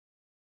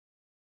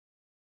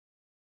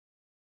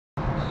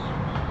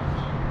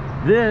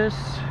This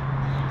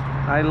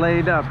I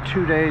laid up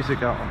 2 days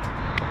ago.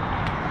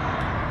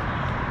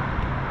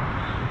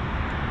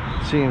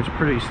 Seems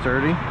pretty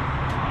sturdy.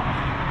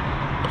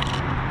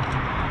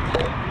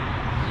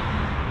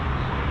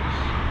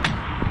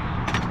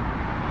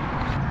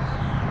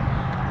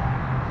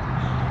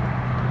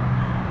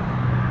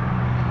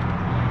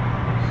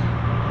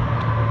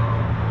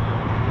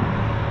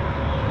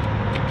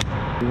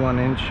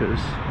 Inches,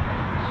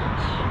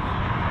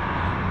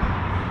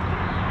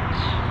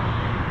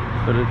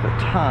 but at the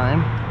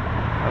time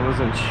I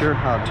wasn't sure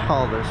how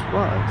tall this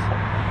was.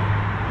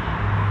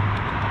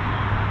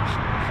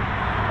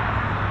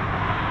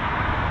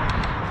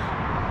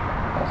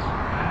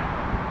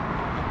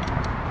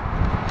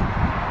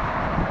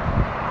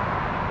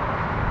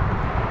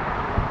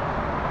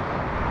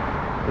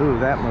 Ooh,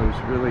 that moves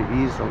really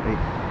easily.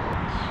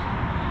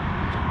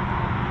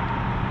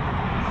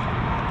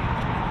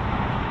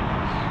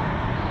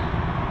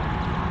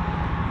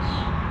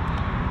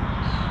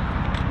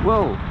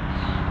 Whoa.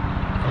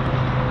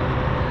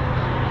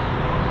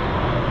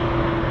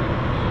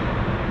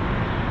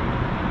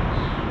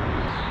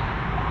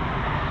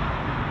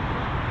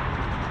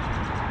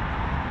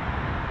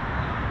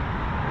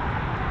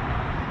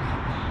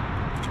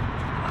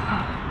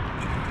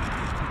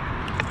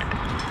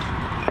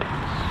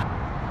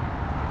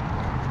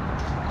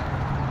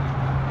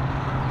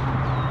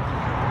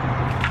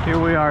 Here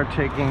we are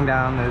taking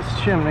down this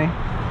chimney.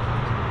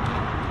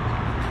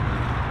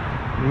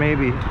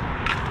 Maybe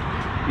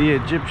the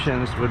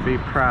Egyptians would be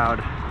proud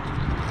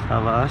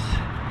of us.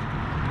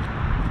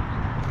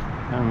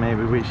 And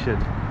maybe we should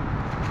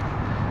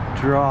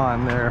draw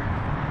on their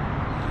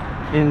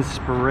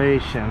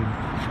inspiration.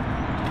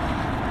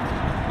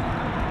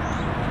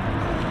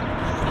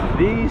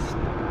 These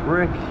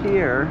brick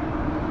here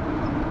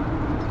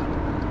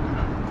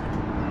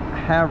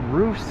have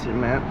roof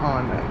cement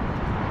on them,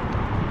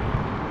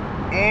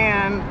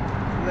 and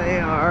they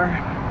are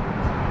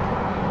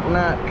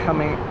not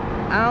coming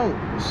out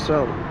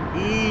so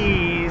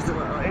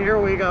easily. Here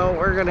we go,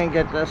 we're gonna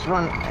get this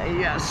one.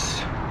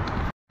 Yes.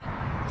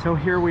 So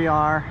here we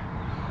are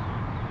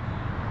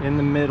in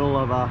the middle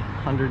of a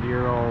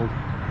 100-year-old,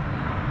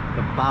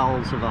 the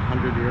bowels of a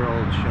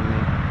 100-year-old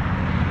chimney,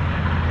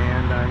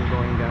 and I'm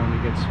going down to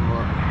get some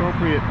more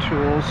appropriate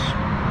tools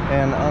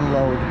and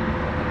unload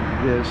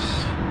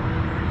this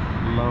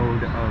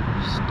load of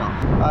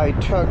stuff. I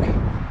took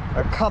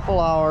a couple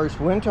hours,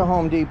 went to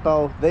Home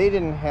Depot, they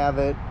didn't have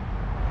it,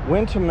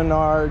 went to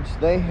Menards,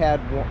 they had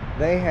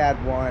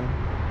one,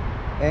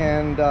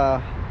 and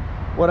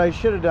what I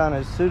should have done,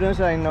 as soon as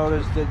I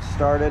noticed it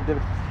started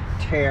to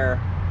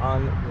tear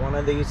on one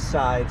of these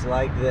sides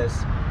like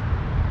this,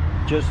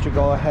 just to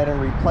go ahead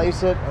and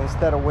replace it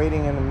instead of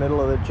waiting in the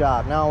middle of the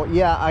job. Now,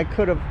 yeah, I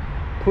could have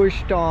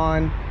pushed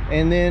on,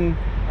 and then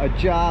a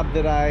job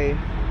that I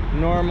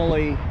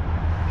normally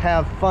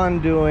have fun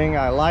doing,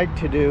 I like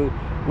to do,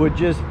 would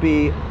just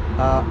be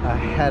a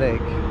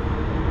headache.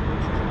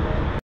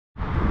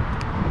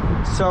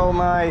 So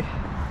my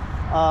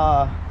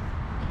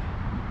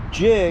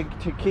jig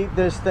to keep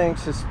this thing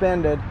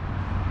suspended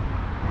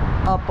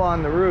up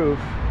on the roof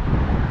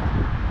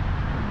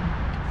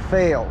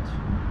failed,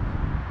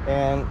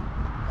 and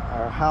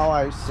how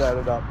I set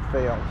it up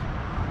failed.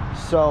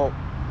 So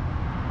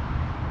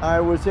I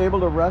was able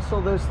to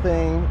wrestle this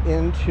thing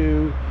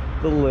into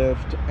the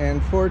lift,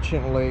 and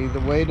fortunately the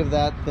weight of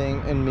that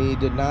thing and me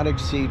did not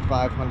exceed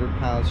 500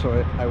 pounds,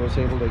 so I was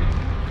able to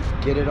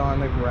get it on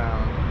the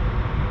ground.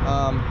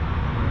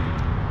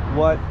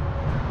 What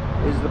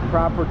is the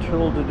proper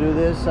tool to do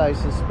this, I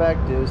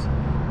suspect, is,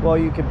 well,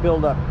 you could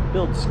build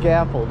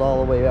scaffold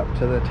all the way up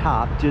to the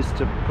top just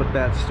to put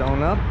that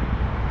stone up,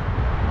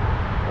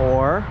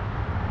 or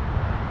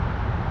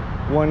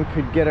one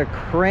could get a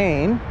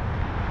crane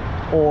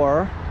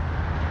or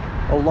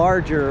a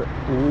larger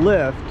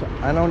lift.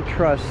 I don't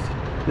trust,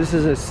 this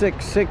is a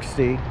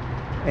 660,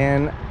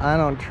 and I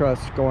don't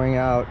trust going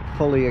out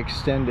fully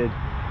extended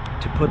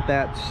to put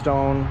that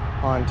stone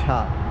on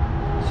top.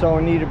 So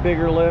I need a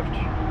bigger lift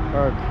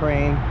or a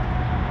crane,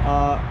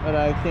 but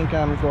I think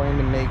I'm going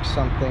to make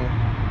something,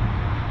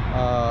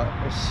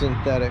 a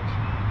synthetic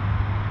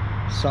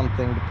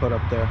something to put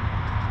up there,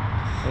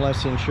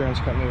 unless the insurance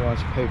company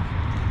wants to pay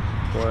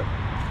for it.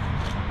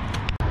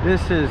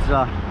 This is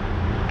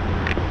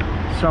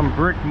some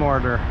brick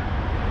mortar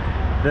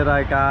that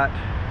I got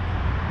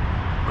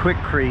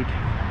quickcrete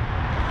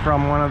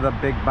from one of the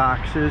big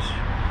boxes,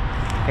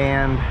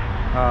 and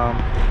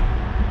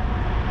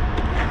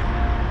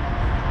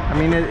I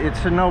mean,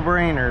 it's a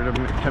no-brainer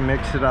to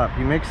mix it up.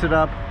 You mix it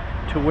up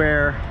to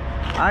where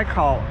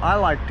I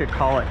like to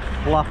call it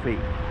fluffy,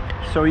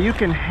 so you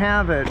can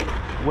have it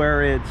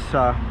where it's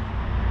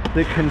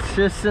the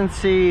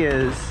consistency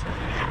is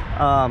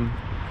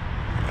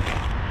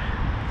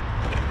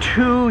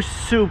too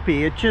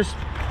soupy. It just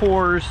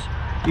pours.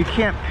 You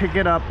can't pick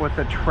it up with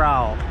a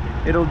trowel.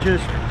 It'll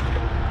just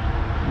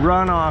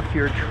run off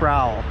your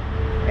trowel.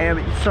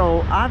 And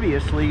so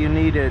obviously you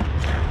need it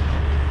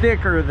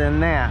thicker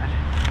than that.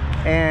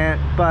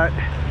 But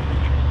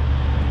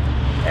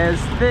as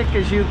thick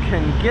as you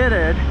can get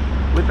it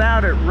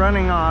without it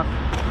running off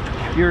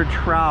your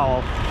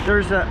trowel.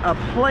 There's a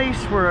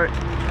place where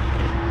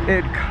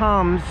it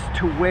comes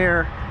to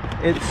where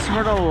it's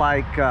sort of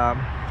like,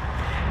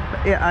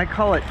 I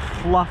call it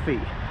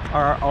fluffy,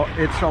 or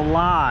it's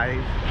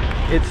alive.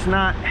 It's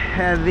not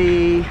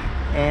heavy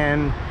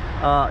and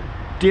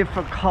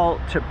difficult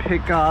to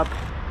pick up,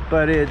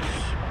 but it's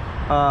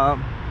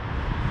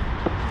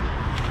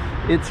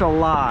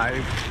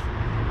alive.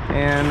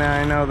 And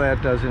I know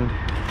that doesn't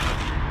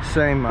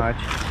say much.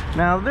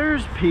 Now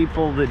there's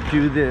people that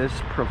do this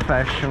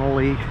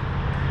professionally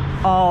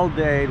all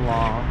day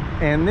long,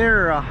 and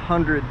they're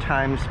 100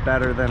 times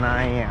better than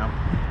I am.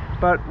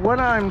 But what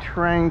I'm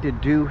trying to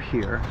do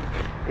here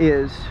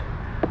is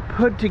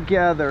put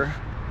together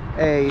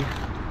a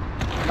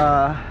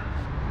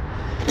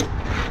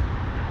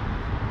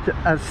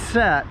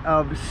set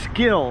of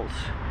skills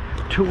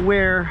to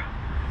where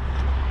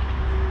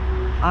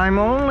I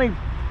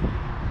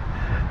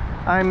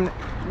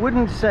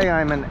wouldn't say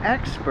I'm an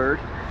expert,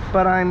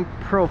 but I'm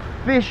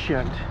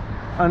proficient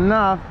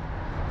enough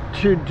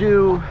to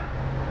do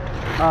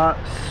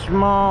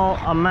small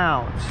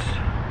amounts,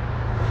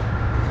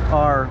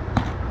 or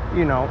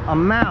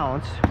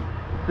amounts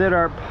that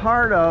are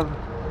part of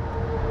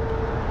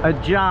a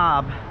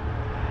job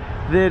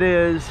that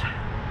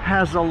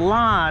has a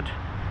lot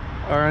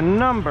or a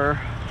number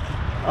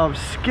of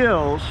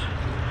skills.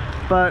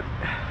 But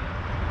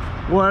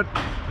what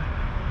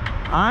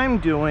I'm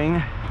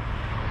doing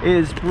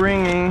is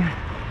bringing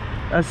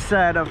a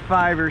set of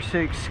 5 or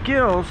 6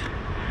 skills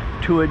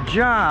to a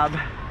job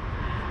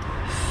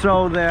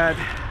so that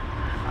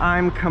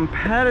I'm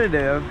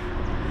competitive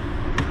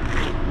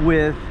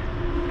with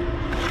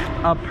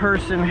a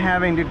person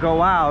having to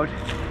go out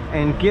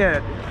and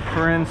get,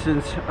 for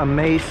instance, a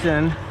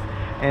mason,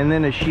 and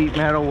then a sheet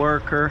metal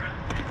worker,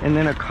 and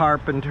then a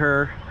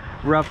carpenter,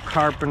 rough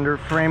carpenter,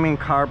 framing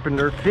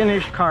carpenter,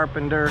 finish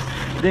carpenter,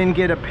 then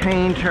get a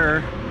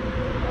painter,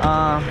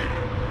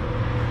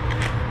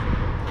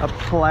 a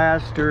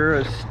plasterer,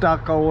 a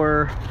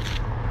stuccoer.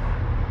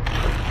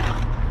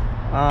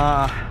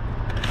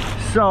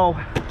 So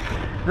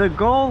the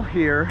goal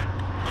here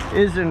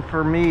isn't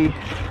for me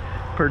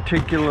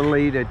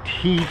particularly to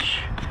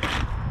teach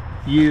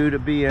you to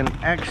be an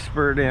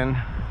expert in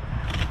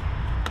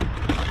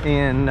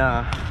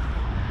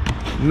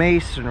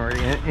masonry,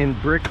 in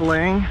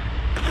bricklaying,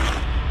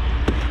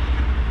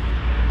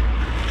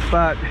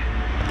 but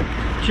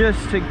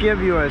just to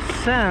give you a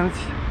sense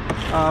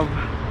of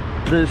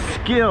the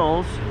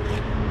skills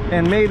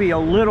and maybe a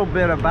little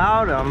bit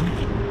about them,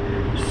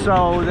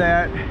 so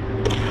that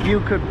you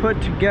could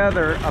put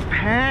together a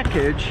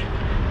package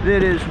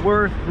that is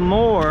worth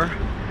more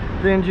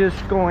than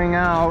just going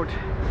out.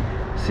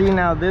 See,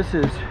 now this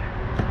is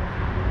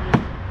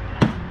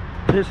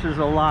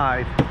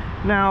alive.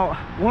 Now,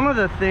 one of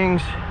the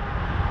things,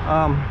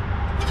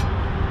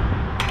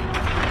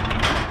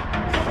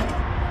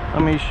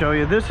 let me show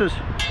you. This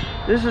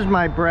is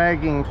my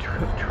bragging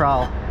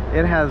trowel.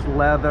 It has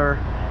leather,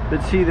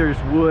 but see,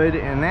 there's wood,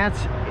 and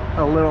that's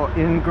a little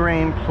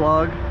ingrained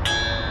plug.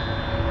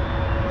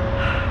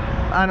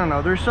 I don't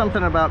know, there's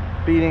something about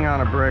beating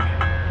on a brick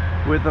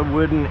with a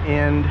wooden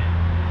end,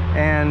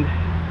 and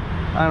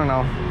I don't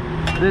know,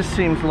 this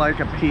seems like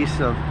a piece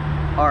of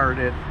art.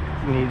 It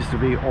needs to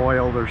be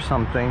oiled or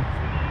something.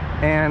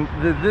 And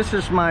this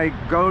is my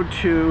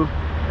go-to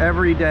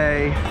every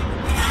day.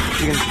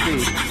 You can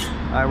see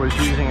I was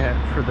using it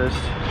for this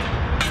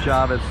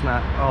job. It's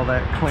not all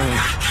that clean.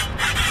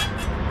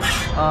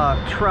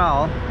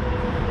 Trowel.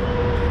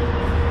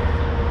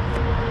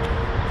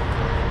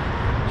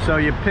 So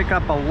you pick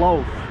up a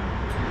loaf,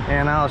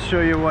 and I'll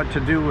show you what to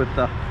do with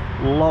the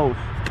loaf.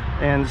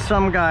 And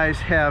some guys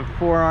have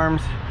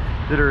forearms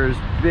that are as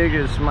big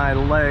as my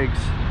legs,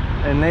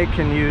 and they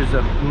can use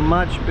a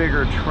much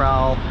bigger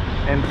trowel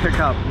and pick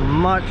up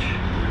much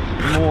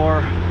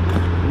more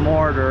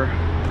mortar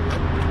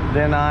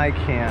than I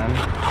can.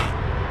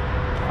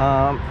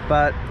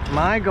 But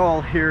my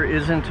goal here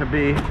isn't to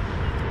be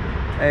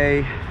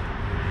a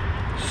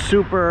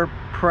super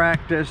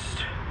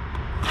practiced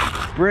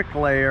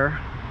bricklayer.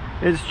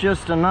 It's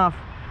just enough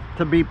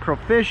to be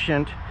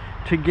proficient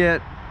to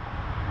get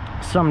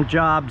some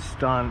jobs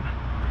done.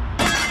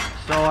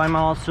 So I'm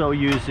also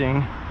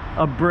using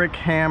a brick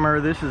hammer.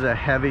 This is a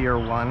heavier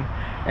one,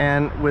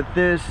 and with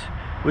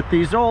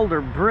these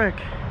older brick,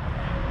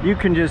 you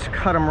can just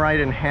cut them right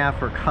in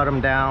half or cut them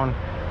down.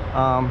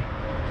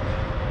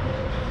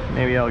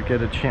 Maybe I'll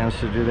get a chance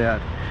to do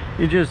that.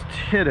 You just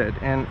hit it,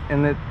 and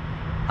it,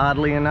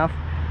 oddly enough,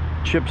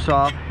 chips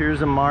off.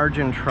 Here's a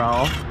margin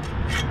trowel,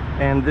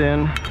 and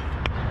then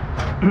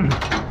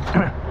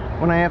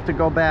when I have to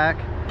go back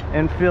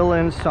and fill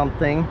in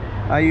something,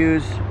 I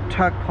use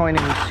tuck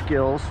pointing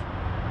skills.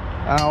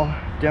 I'll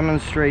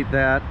demonstrate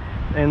that,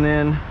 and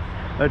then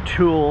a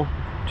tool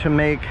to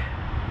make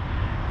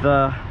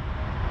the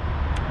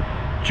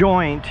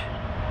joint,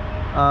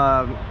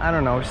 I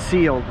don't know,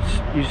 sealed.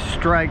 You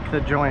strike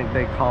the joint,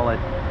 they call it.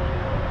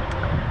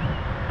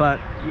 But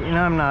you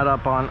know, I'm not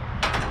up on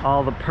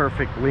all the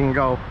perfect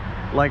lingo.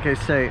 Like I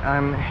say,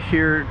 I'm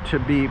here to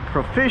be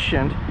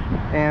proficient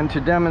and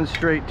to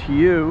demonstrate to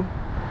you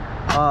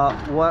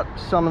what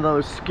some of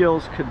those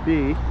skills could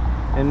be,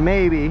 and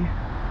maybe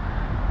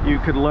you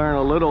could learn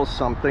a little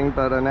something,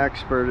 but an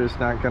expert is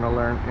not going to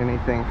learn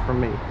anything from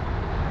me.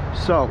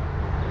 So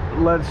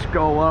let's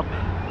go up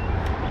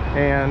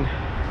and,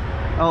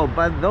 oh,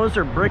 but those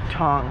are brick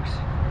tongs.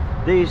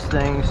 These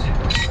things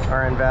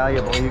are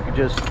invaluable. You could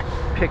just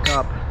pick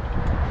up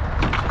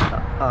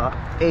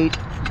 8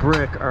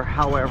 brick, or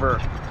however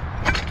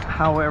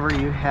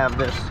you have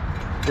this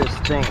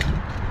thing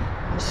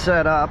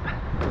set up,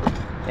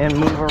 and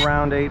move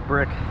around 8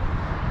 brick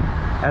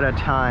at a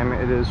time.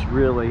 It is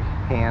really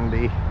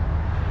handy.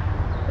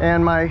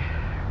 And my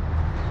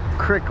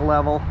crick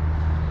level,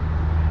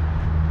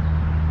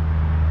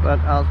 but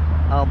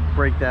I'll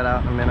break that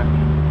out in a minute.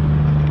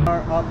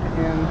 Are up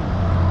in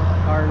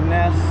our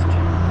nest,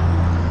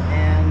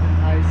 and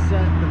I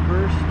set the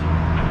first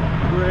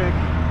brick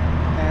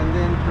and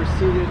then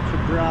proceeded to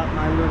drop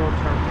my little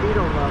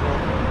torpedo level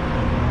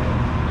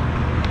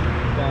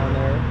down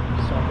there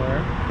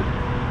somewhere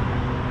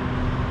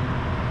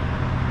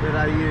that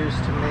I use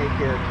to make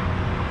it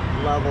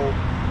level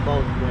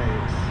both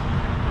ways.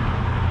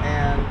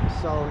 And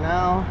so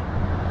now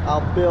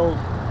I'll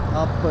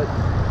put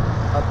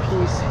a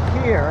piece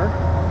here.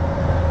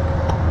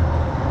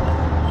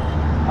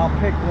 I'll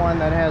pick one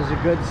that has a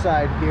good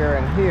side here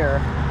and here,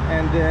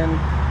 and then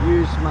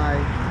use my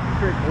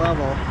crick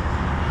level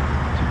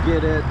to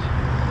get it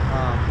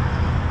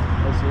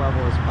as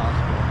level as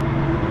possible.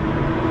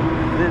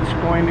 It's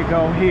going to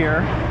go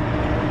here,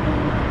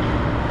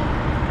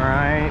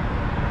 right?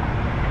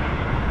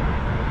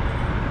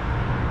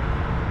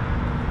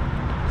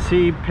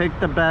 See, pick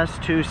the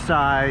best 2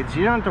 sides.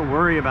 You don't have to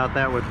worry about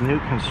that with new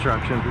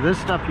construction. This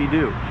stuff you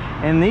do.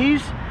 And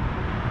these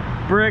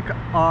brick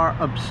are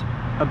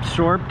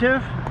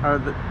absorptive,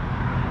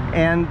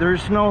 and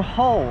there's no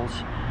holes.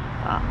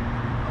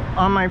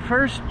 On my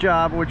first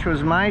job, which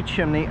was my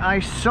chimney,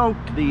 I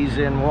soaked these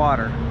in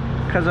water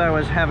because I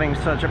was having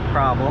such a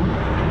problem.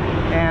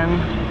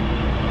 And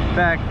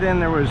back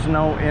then there was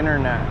no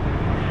internet.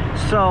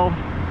 So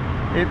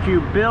if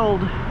you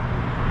build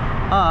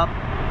up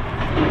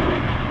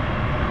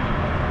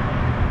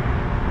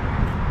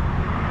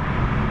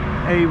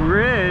a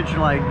ridge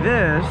like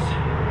this,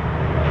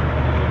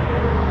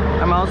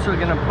 I'm also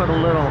going to put a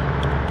little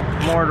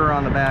mortar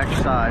on the back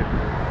side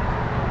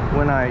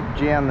when I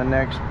jam the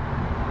next.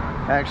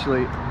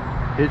 Actually,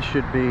 it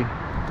should be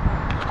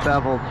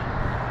beveled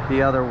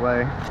the other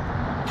way.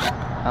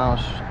 I'll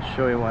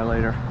show you why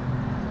later.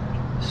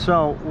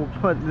 So we'll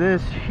put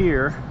this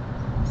here,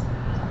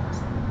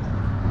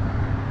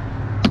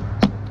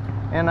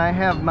 and I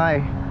have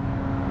my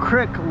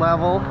crick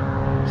level,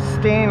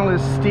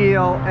 stainless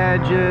steel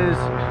edges,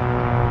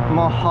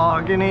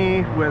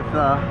 mahogany with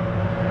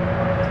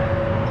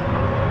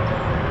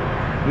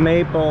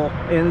maple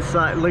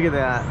inside. Look at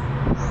that.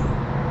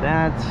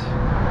 That's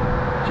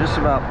just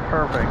about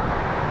perfect.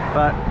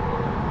 But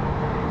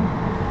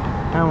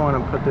I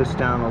want to put this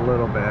down a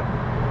little bit.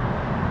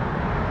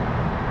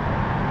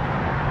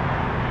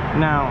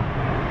 Now,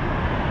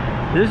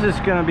 this is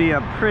going to be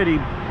a pretty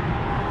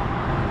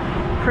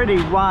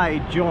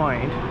wide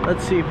joint.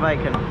 Let's see if I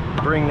can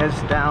bring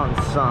this down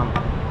some.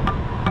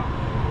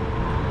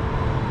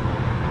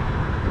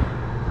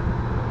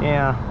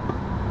 Yeah.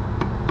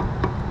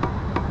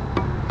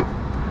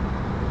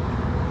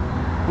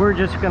 We're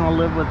just going to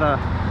live with a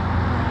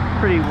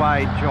pretty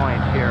wide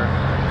joint here.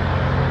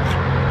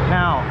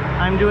 Now,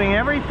 I'm doing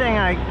everything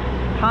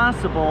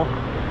possible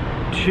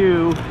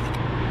to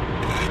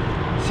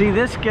see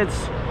this gets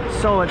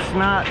so it's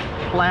not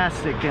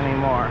plastic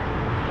anymore.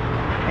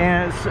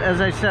 And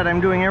as I said, I'm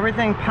doing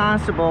everything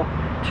possible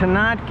to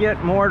not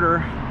get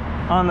mortar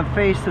on the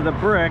face of the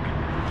brick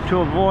to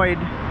avoid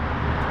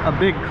a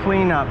big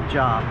cleanup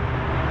job.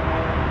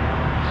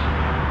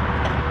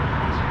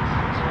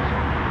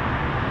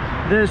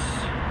 This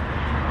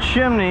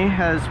chimney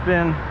has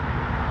been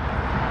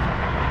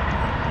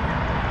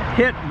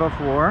hit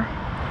before,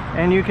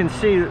 and you can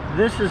see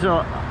this is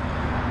a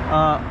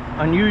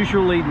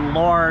unusually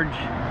large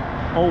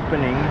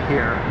opening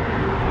here,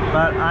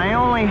 but I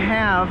only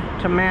have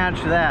to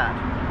match that,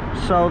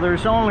 so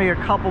there's only a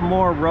couple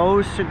more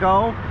rows to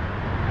go,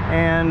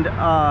 and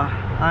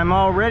I'm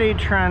already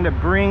trying to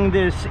bring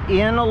this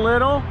in a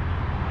little,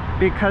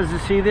 because you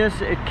see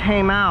this, it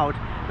came out,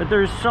 but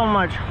there's so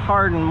much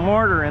hardened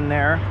mortar in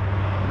there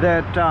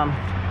that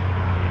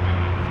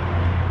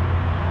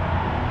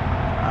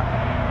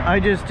I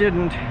just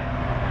didn't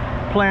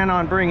plan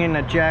on bringing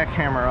a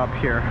jackhammer up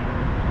here.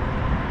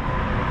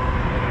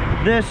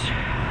 This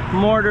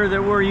mortar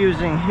that we're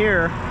using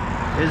here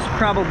is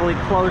probably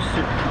close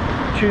to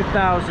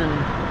 2,000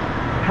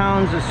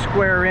 pounds a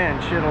square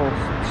inch it'll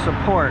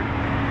support,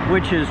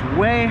 which is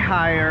way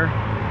higher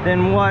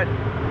than what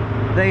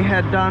they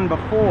had done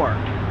before.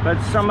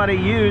 But somebody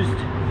used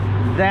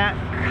that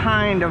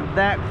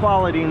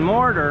quality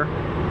mortar,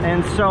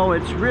 and so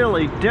it's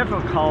really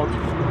difficult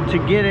to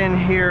get in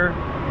here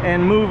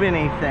and move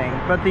anything.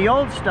 But the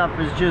old stuff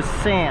is just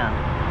sand.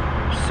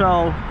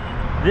 So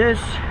this,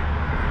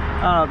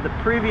 the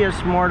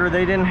previous mortar,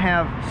 they didn't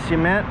have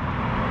cement,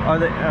 or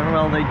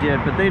well, they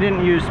did, but they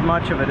didn't use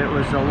much of it. It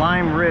was a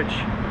lime-rich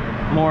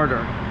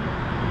mortar,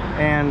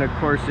 and of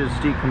course it's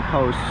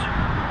decomposed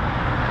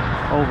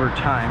over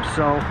time.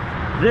 So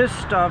this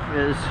stuff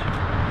is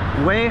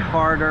way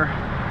harder.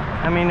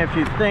 I mean, if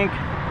you think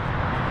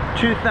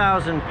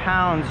 2,000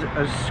 pounds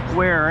a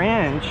square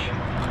inch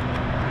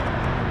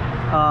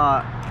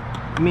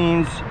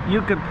means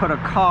you could put a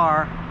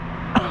car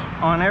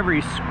on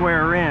every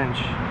square inch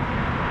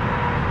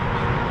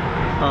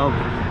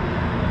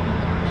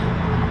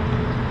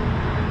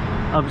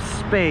of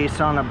space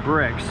on a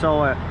brick.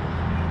 So at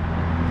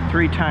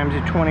 3 times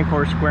a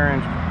 24 square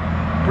inch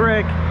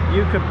brick,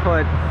 you could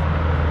put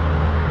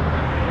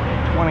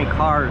 20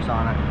 cars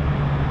on it.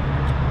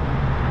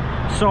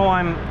 So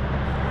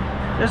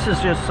this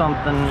is just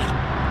something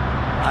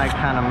I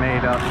kind of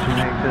made up to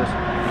make this.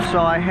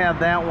 So I have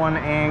that one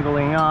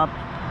angling up,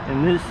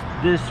 and this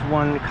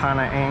one kind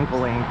of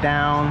angling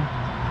down,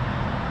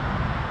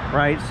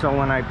 right? So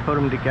when I put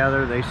them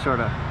together, they sort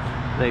of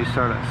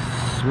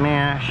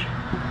smash.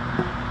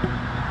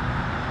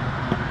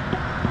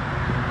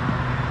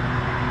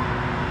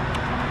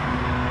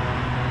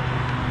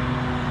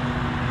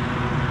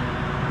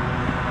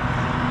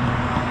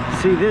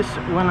 See this,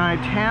 when I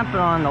tap it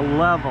on the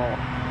level,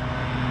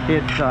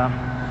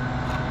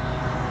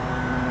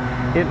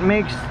 it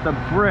makes the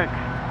brick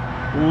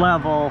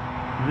level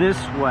this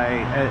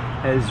way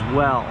as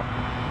well.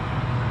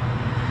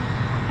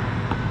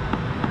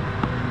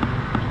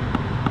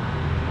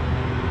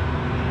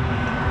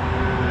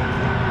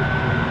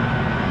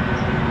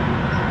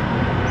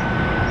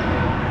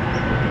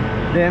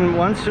 Then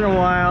once in a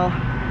while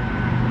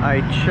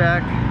I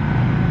check,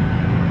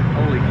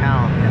 holy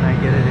cow, can I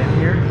get it in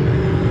here?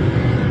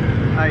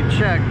 I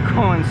check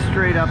going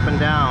straight up and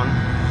down,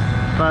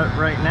 but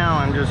right now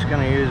I'm just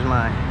going to use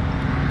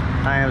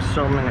I have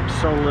so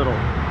little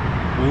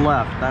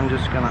left, I'm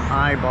just going to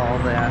eyeball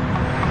that.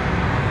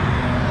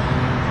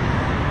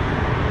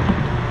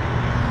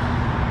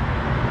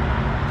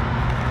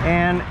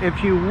 And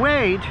if you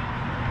wait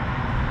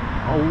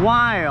a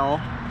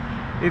while,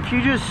 if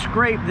you just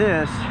scrape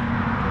this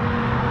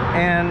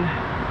and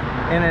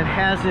it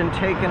hasn't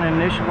taken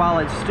initial, while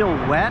it's still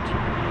wet,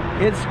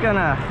 it's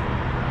gonna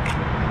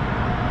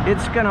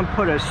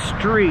put a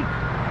streak.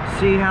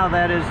 See how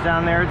that is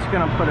down there? It's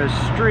gonna put a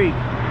streak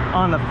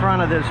on the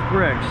front of this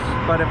bricks.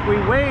 But if we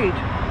wait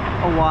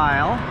a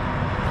while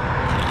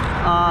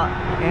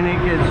and it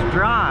gets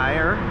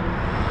drier,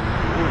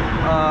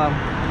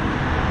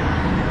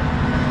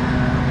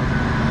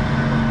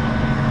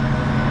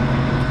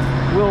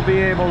 we'll be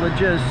able to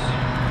just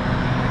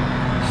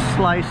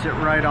slice it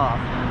right off.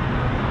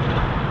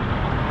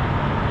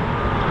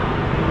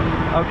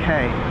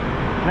 Okay,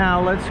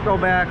 now let's go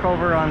back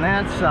over on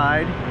that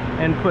side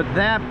and put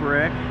that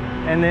brick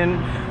and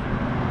then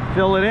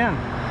fill it in.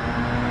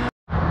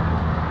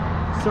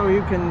 So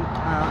you can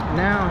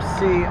now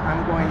see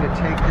I'm going to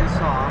take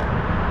this off,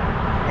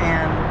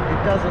 and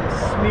it doesn't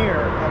smear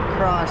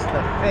across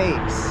the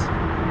face.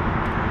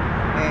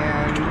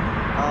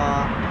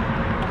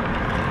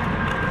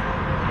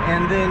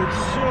 And then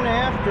soon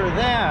after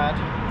that,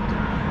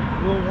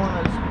 we'll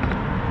want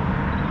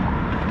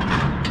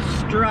to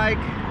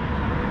strike.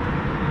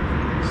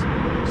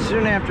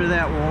 Soon after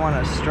that, we'll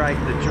want to strike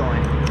the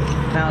joint.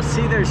 Now,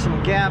 see, there's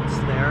some gaps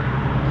there,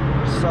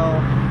 so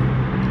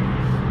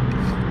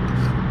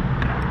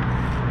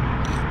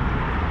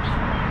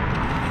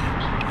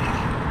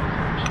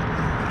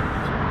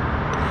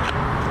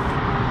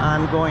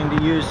I'm going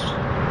to use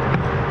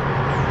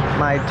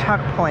my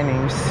tuck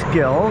pointing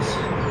skills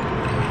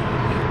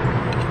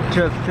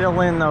to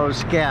fill in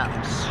those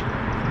gaps.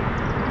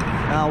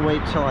 I'll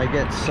wait till I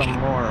get some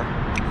more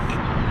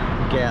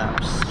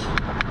gaps.